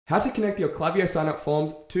How to connect your Klaviyo sign-up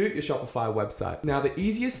forms to your Shopify website. Now, the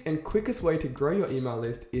easiest and quickest way to grow your email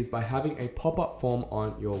list is by having a pop-up form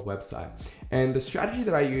on your website. And the strategy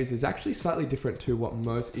that I use is actually slightly different to what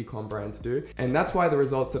most e-com brands do. And that's why the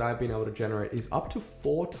results that I've been able to generate is up to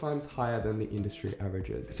 4 times higher than the industry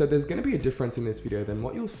averages. So there's gonna be a difference in this video than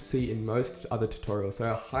what you'll see in most other tutorials.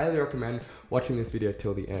 So I highly recommend watching this video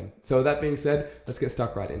till the end. So with that being said, let's get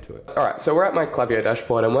stuck right into it. All right, so we're at my Klaviyo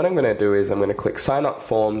dashboard, and what I'm gonna do is I'm gonna click sign up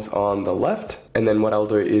forms on the left, and then what I'll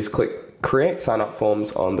do is click create sign up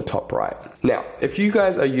forms on the top right. Now, if you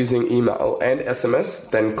guys are using email and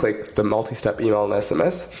SMS, then click the multi-step email and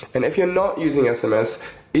SMS. And if you're not using SMS,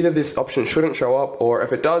 either this option shouldn't show up, or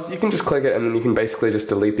if it does, you can just click it and then you can basically just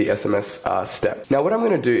delete the SMS step. Now, what I'm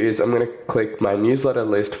gonna do is I'm gonna click my newsletter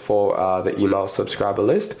list for the email subscriber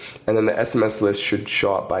list, and then the SMS list should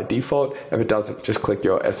show up by default. If it doesn't, just click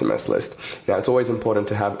your SMS list. Now, it's always important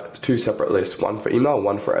to have 2 separate lists, one for email,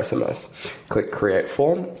 one for SMS. Click create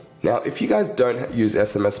form. Now, if you guys don't use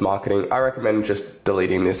SMS marketing, I recommend just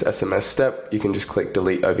deleting this SMS step. You can just click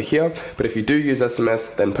delete over here. But if you do use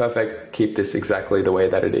SMS, then perfect, keep this exactly the way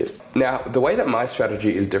that it is. Now, the way that my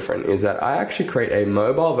strategy is different is that I actually create a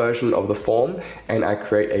mobile version of the form and I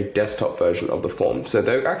create a desktop version of the form. So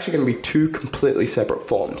they're actually gonna be 2 completely separate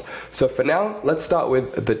forms. So for now, let's start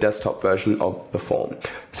with the desktop version of the form.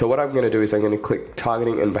 So what I'm gonna do is I'm gonna click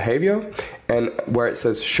targeting and behavior, and where it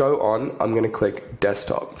says show on, I'm gonna click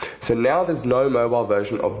desktop. So now there's no mobile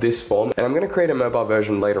version of this form, and I'm gonna create a mobile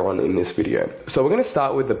version later on in this video. So we're gonna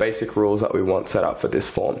start with the basic rules that we want set up for this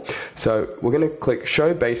form. So we're gonna click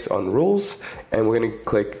show based on rules, and we're gonna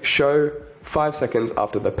click show 5 seconds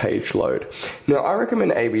after the page load. Now, I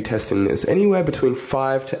recommend A/B testing this. Anywhere between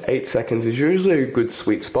 5 to 8 seconds is usually a good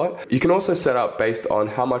sweet spot. You can also set up based on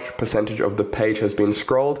how much percentage of the page has been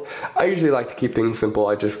scrolled. I usually like to keep things simple.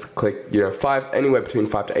 I just click, anywhere between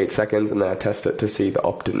 5 to 8 seconds, and then I test it to see the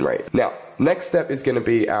opt-in rate. Now, next step is going to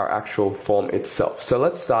be our actual form itself. So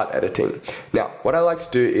let's start editing. Now, what I like to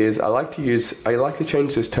do is I like to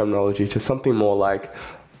change this terminology to something more like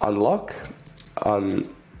unlock,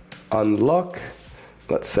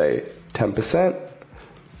 let's say 10%,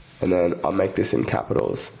 and then I'll make this in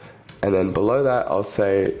capitals. And then below that, I'll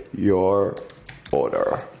say your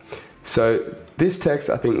order. So this text,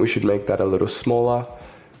 I think we should make that a little smaller.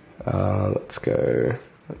 Let's go,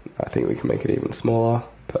 I think we can make it even smaller.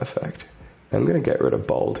 Perfect. I'm gonna get rid of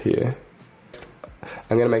bold here.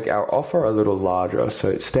 I'm gonna make our offer a little larger so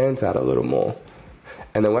it stands out a little more.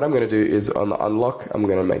 And then what I'm gonna do is on the unlock, I'm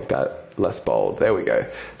gonna make that less bold. There we go.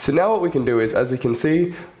 So now what we can do is, as you can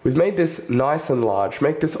see, we've made this nice and large,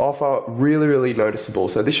 make this offer really, really noticeable.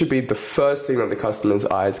 So this should be the first thing that the customer's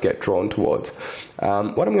eyes get drawn towards.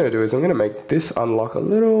 What I'm gonna do is I'm gonna make this unlock a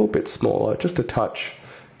little bit smaller, just a touch,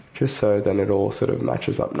 just so then it all sort of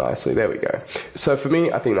matches up nicely. There we go. So for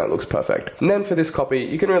me, I think that looks perfect. And then for this copy,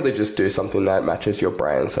 you can really just do something that matches your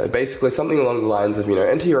brand. So basically something along the lines of,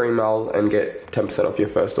 enter your email and get 10% off your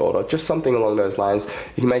first order. Just something along those lines.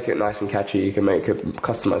 You can make it nice and catchy. You can make it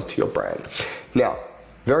customized to your brand. Now,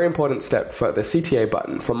 very important step for the CTA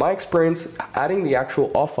button. From my experience, adding the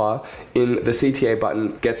actual offer in the CTA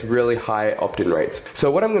button gets really high opt-in rates.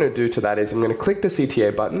 So what I'm gonna do to that is I'm gonna click the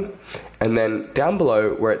CTA button, and then down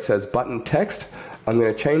below where it says button text, I'm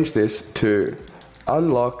gonna change this to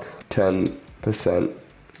unlock 10%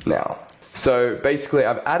 now. So basically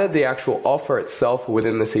I've added the actual offer itself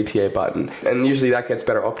within the CTA button, and usually that gets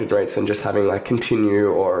better opt-in rates than just having like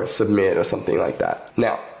continue or submit or something like that.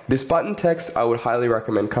 Now, this button text, I would highly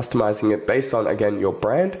recommend customizing it based on, again, your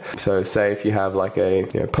brand. So say if you have like a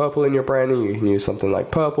purple in your branding, you can use something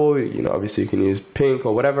like purple, obviously you can use pink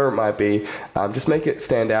or whatever it might be. Just make it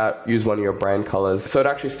stand out, use one of your brand colors so it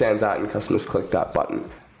actually stands out and customers click that button.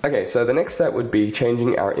 Okay, so the next step would be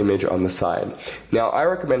changing our image on the side. Now, I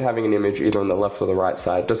recommend having an image either on the left or the right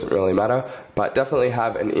side, doesn't really matter, but definitely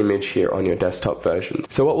have an image here on your desktop version.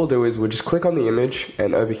 So what we'll do is we'll just click on the image,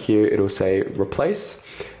 and over here it'll say replace,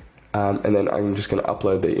 and then I'm just gonna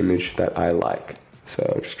upload the image that I like.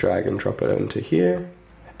 So I'll just drag and drop it into here.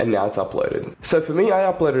 And now it's uploaded. So for me,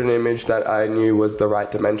 I uploaded an image that I knew was the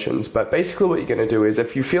right dimensions, but basically what you're gonna do is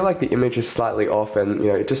if you feel like the image is slightly off and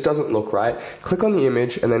it just doesn't look right, click on the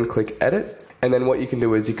image and then click edit. And then what you can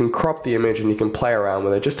do is you can crop the image and you can play around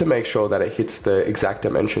with it just to make sure that it hits the exact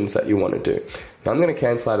dimensions that you want to do. Now I'm going to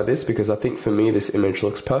cancel out of this because I think for me this image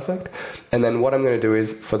looks perfect. And then what I'm going to do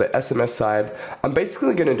is for the SMS side, I'm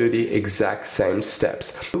basically going to do the exact same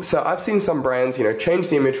steps. So I've seen some brands, change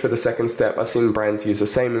the image for the second step. I've seen brands use the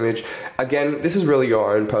same image. Again, this is really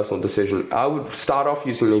your own personal decision. I would start off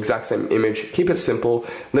using the exact same image, keep it simple,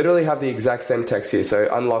 literally have the exact same text here. So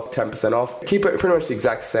unlock 10% off, keep it pretty much the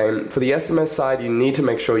exact same. For the SMS side, you need to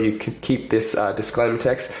make sure you keep this disclaimer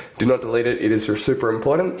text. Do not delete it. It is super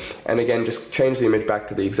important. And again, just change the image back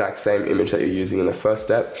to the exact same image that you're using in the first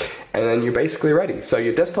step, and then you're basically ready. So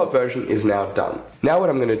your desktop version is now done. Now what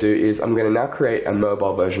I'm going to do is I'm going to now create a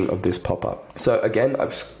mobile version of this pop-up. So again,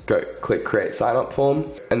 I've just click create sign up form,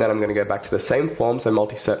 and then I'm going to go back to the same form, so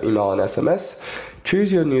multi-step email and SMS.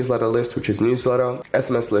 Choose your newsletter list, which is newsletter.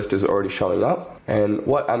 SMS list is already showing up. And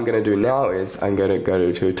what I'm going to do now is I'm going to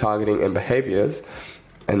go to targeting and behaviors,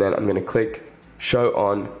 and then I'm going to click show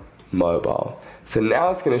on mobile. So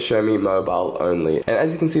now it's going to show me mobile only. And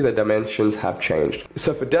as you can see, the dimensions have changed.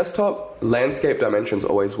 So for desktop, landscape dimensions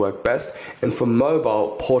always work best. And for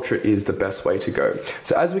mobile, portrait is the best way to go.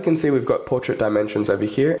 So as we can see, we've got portrait dimensions over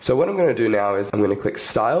here. So what I'm going to do now is I'm going to click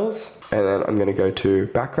styles, and then I'm going to go to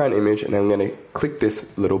background image, and I'm going to click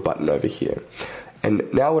this little button over here.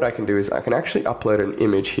 And now what I can do is I can actually upload an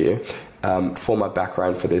image here for my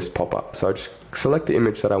background for this pop-up. So I just select the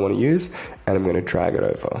image that I want to use, and I'm going to drag it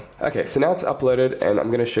over. Okay, so now it's uploaded, and I'm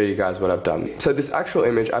going to show you guys what I've done. So this actual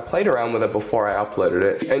image, I played around with it before I uploaded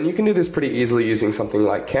it, and you can do this pretty easily using something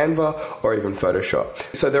like Canva or even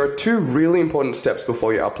Photoshop. So there are two really important steps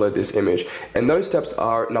before you upload this image, and those steps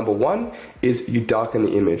are, number one is you darken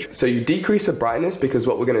the image. So you decrease the brightness, because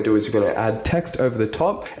what we're going to do is we're going to add text over the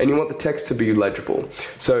top, and you want the text to be legible.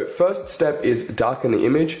 So first step is darken the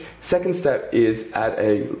image. Second step is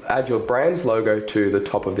add your brand's logo to the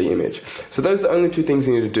top of the image. So those are the only two things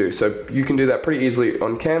you need to do. So you can do that pretty easily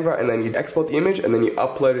on Canva, and then you export the image, and then you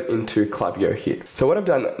upload it into Klaviyo here. So what I've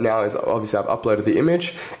done now is obviously I've uploaded the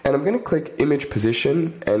image, and I'm going to click image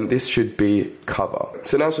position, and this should be cover.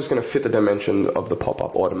 So now it's just going to fit the dimension of the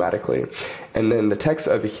pop-up automatically. And then the text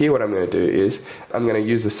over here, what I'm going to do is I'm going to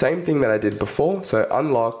use the same thing that I did before. So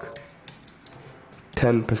unlock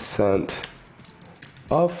 10%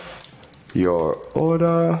 off your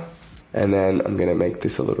order, and then I'm going to make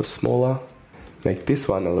this a little smaller, make this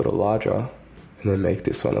one a little larger, and then make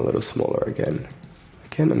this one a little smaller again.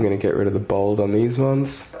 Again, I'm going to get rid of the bold on these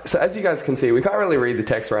ones. So as you guys can see, we can't really read the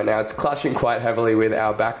text right now. It's clashing quite heavily with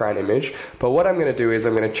our background image. But what I'm going to do is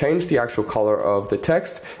I'm going to change the actual color of the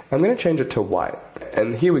text. I'm going to change it to white.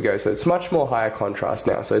 And here we go. So it's much more higher contrast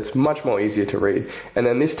now. So it's much more easier to read. And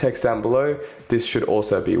then this text down below, this should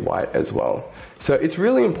also be white as well. So it's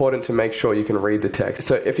really important to make sure you can read the text.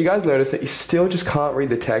 So if you guys notice that you still just can't read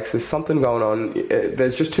the text, there's something going on,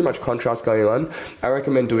 there's just too much contrast going on, I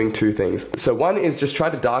recommend doing two things. So one is just try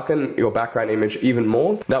to darken your background image even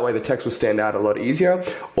more. That way the text will stand out a lot easier.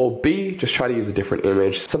 Or B, just try to use a different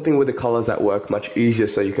image, something with the colors that work much easier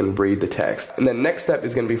so you can read the text. And then next step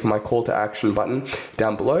is going to be for my call to action button.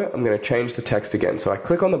 Down below, I'm going to change the text again. So I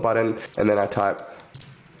click on the button, and then I type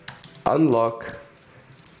unlock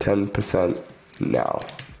 10% now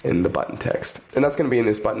in the button text. And that's going to be in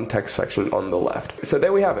this button text section on the left. So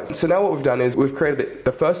there we have it. So now what we've done is we've created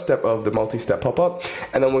the first step of the multi-step pop-up,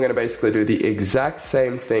 and then we're going to basically do the exact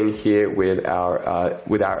same thing here with our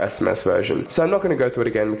SMS version. So I'm not going to go through it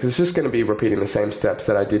again because it's just going to be repeating the same steps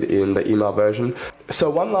that I did in the email version. So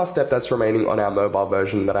one last step that's remaining on our mobile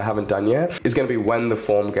version that I haven't done yet is going to be when the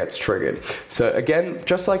form gets triggered. So again,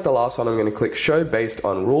 just like the last one, I'm going to click show based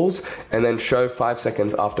on rules, and then show 5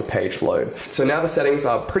 seconds after page load. So now the settings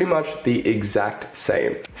are pretty much the exact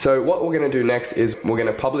same. So what we're going to do next is we're going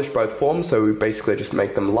to publish both forms, so we basically just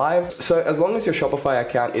make them live. So as long as your Shopify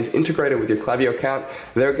account is integrated with your Klaviyo account,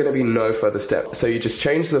 there are going to be no further steps. So you just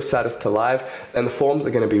change the status to live, and the forms are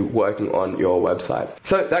going to be working on your website.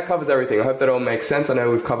 So that covers everything. I hope that all makes sense. I know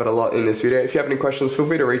we've covered a lot in this video. If you have any questions, feel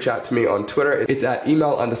free to reach out to me on Twitter. It's at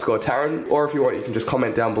email_Taran, or if you want, you can just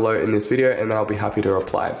comment down below in this video, and then I'll be happy to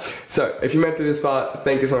reply. So if you made it to this far,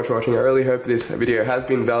 thank you so much for watching. I really hope this video has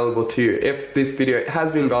been valuable to you. If this video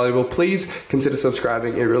has been valuable, please consider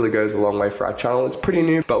subscribing. It really goes a long way for our channel. It's pretty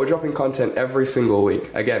new, but we're dropping content every single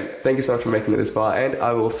week. Again, thank you so much for making it this far, and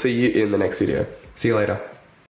I will see you in the next video. See you later.